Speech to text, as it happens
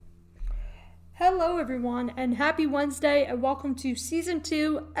Hello, everyone, and happy Wednesday, and welcome to Season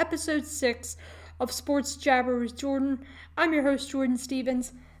 2, Episode 6 of Sports Jabber with Jordyn. I'm your host, Jordyn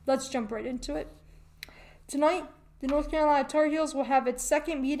Stevens. Let's jump right into it. Tonight, the North Carolina Tar Heels will have its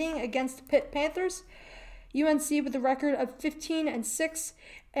second meeting against the Pitt Panthers. UNC with a record of 15-6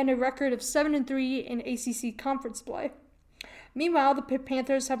 and a record of 7-3 in ACC conference play. Meanwhile, the Pitt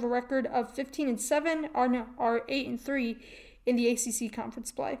Panthers have a record of 15-7 and are 8-3 in the ACC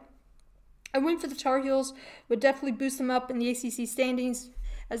conference play. A win for the Tar Heels would definitely boost them up in the ACC standings,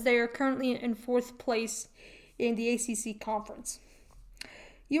 as they are currently in fourth place in the ACC conference.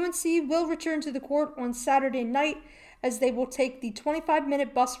 UNC will return to the court on Saturday night, as they will take the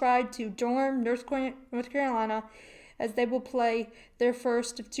 25-minute bus ride to Durham, North Carolina, as they will play their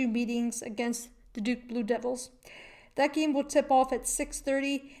first of two meetings against the Duke Blue Devils. That game will tip off at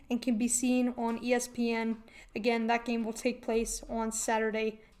 6:30 and can be seen on ESPN. Again, that game will take place on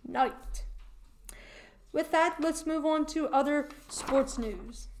Saturday night. With that, let's move on to other sports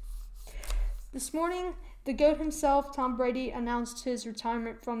news. This morning, the GOAT himself, Tom Brady, announced his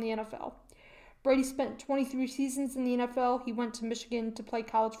retirement from the NFL. Brady spent 23 seasons in the NFL. He went to Michigan to play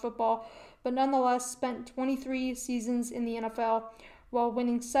college football, but nonetheless spent 23 seasons in the NFL while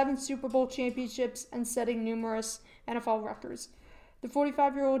winning 7 Super Bowl championships and setting numerous NFL records. The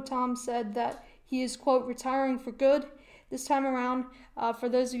 45-year-old Tom said that he is, quote, retiring for good this time around. For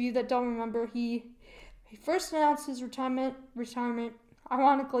those of you that don't remember, he first announced his retirement,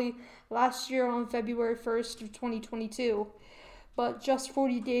 ironically, last year on February 1st of 2022. But just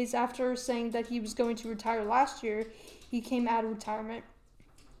 40 days after saying that he was going to retire last year, he came out of retirement.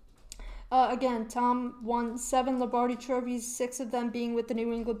 Again, Tom won 7 Lombardi trophies, 6 of them being with the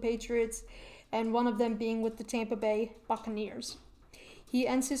New England Patriots, and 1 of them being with the Tampa Bay Buccaneers. He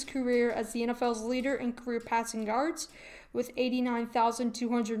ends his career as the NFL's leader in career passing yards with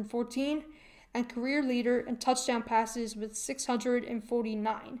 89,214, and career leader in touchdown passes with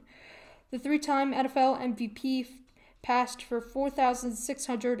 649. The 3-time NFL MVP passed for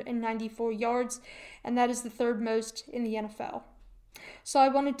 4,694 yards, and that is the third most in the NFL. So I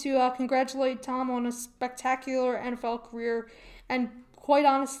wanted to congratulate Tom on a spectacular NFL career, and quite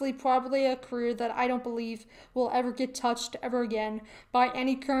honestly, probably a career that I don't believe will ever get touched ever again by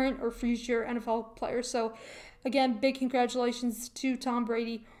any current or future NFL player. So again, big congratulations to Tom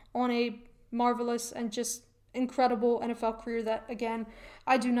Brady on a marvelous and just incredible NFL career that, again,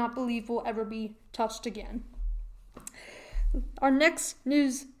 I do not believe will ever be touched again. Our next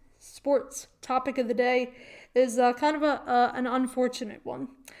news sports topic of the day is kind of an unfortunate one.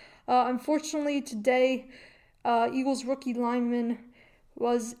 Unfortunately, today, Eagles rookie lineman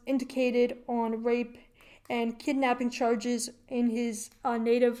was indicated on rape and kidnapping charges in his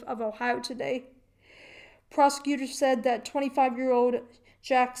native of Ohio today. Prosecutors said that 25-year-old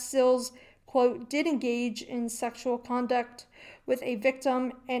Jack Sills, quote, did engage in sexual conduct with a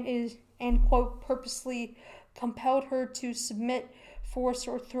victim and quote, purposely compelled her to submit, force,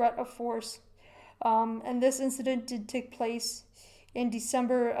 or threat of force. And this incident did take place in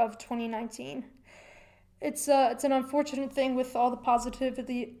December of 2019. It's an unfortunate thing with all the positive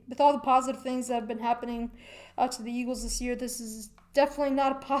things that have been happening to the Eagles this year. This is definitely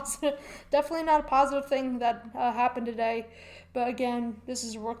not a positive thing that happened today. But again, this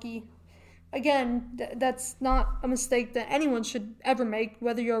is a rookie. Again, that's not a mistake that anyone should ever make,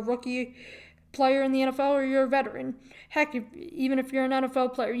 whether you're a rookie player in the NFL or you're a veteran. Heck, even if you're an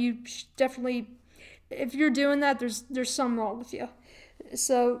NFL player, you definitely, if you're doing that, there's something wrong with you.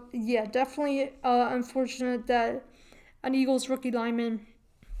 So, yeah, definitely unfortunate that an Eagles rookie lineman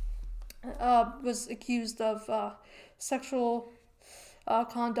was accused of sexual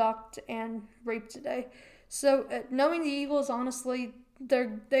conduct and rape today. So, knowing the Eagles, honestly,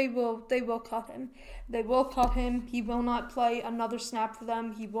 they will cut him. They will cut him. He will not play another snap for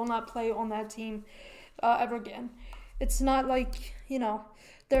them. He will not play on that team ever again. It's not like,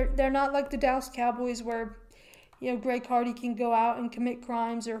 they're not like the Dallas Cowboys where, Greg Hardy can go out and commit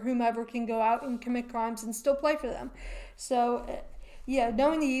crimes, or whomever can go out and commit crimes and still play for them. So,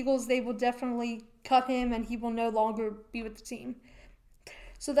 knowing the Eagles, they will definitely cut him and he will no longer be with the team.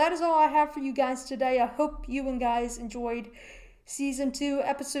 So that is all I have for you guys today. I hope you and guys enjoyed Season 2,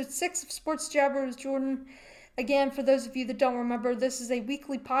 Episode 6 of Sports Jabber with Jordyn. Again, for those of you that don't remember, this is a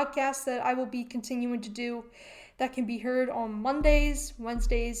weekly podcast that I will be continuing to do that can be heard on Mondays,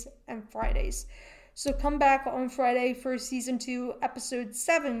 Wednesdays, and Fridays. So come back on Friday for Season 2, Episode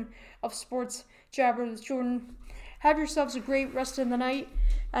 7 of Sports Jabber with Jordyn. Have yourselves a great rest of the night,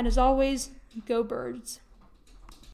 and as always, go Birds.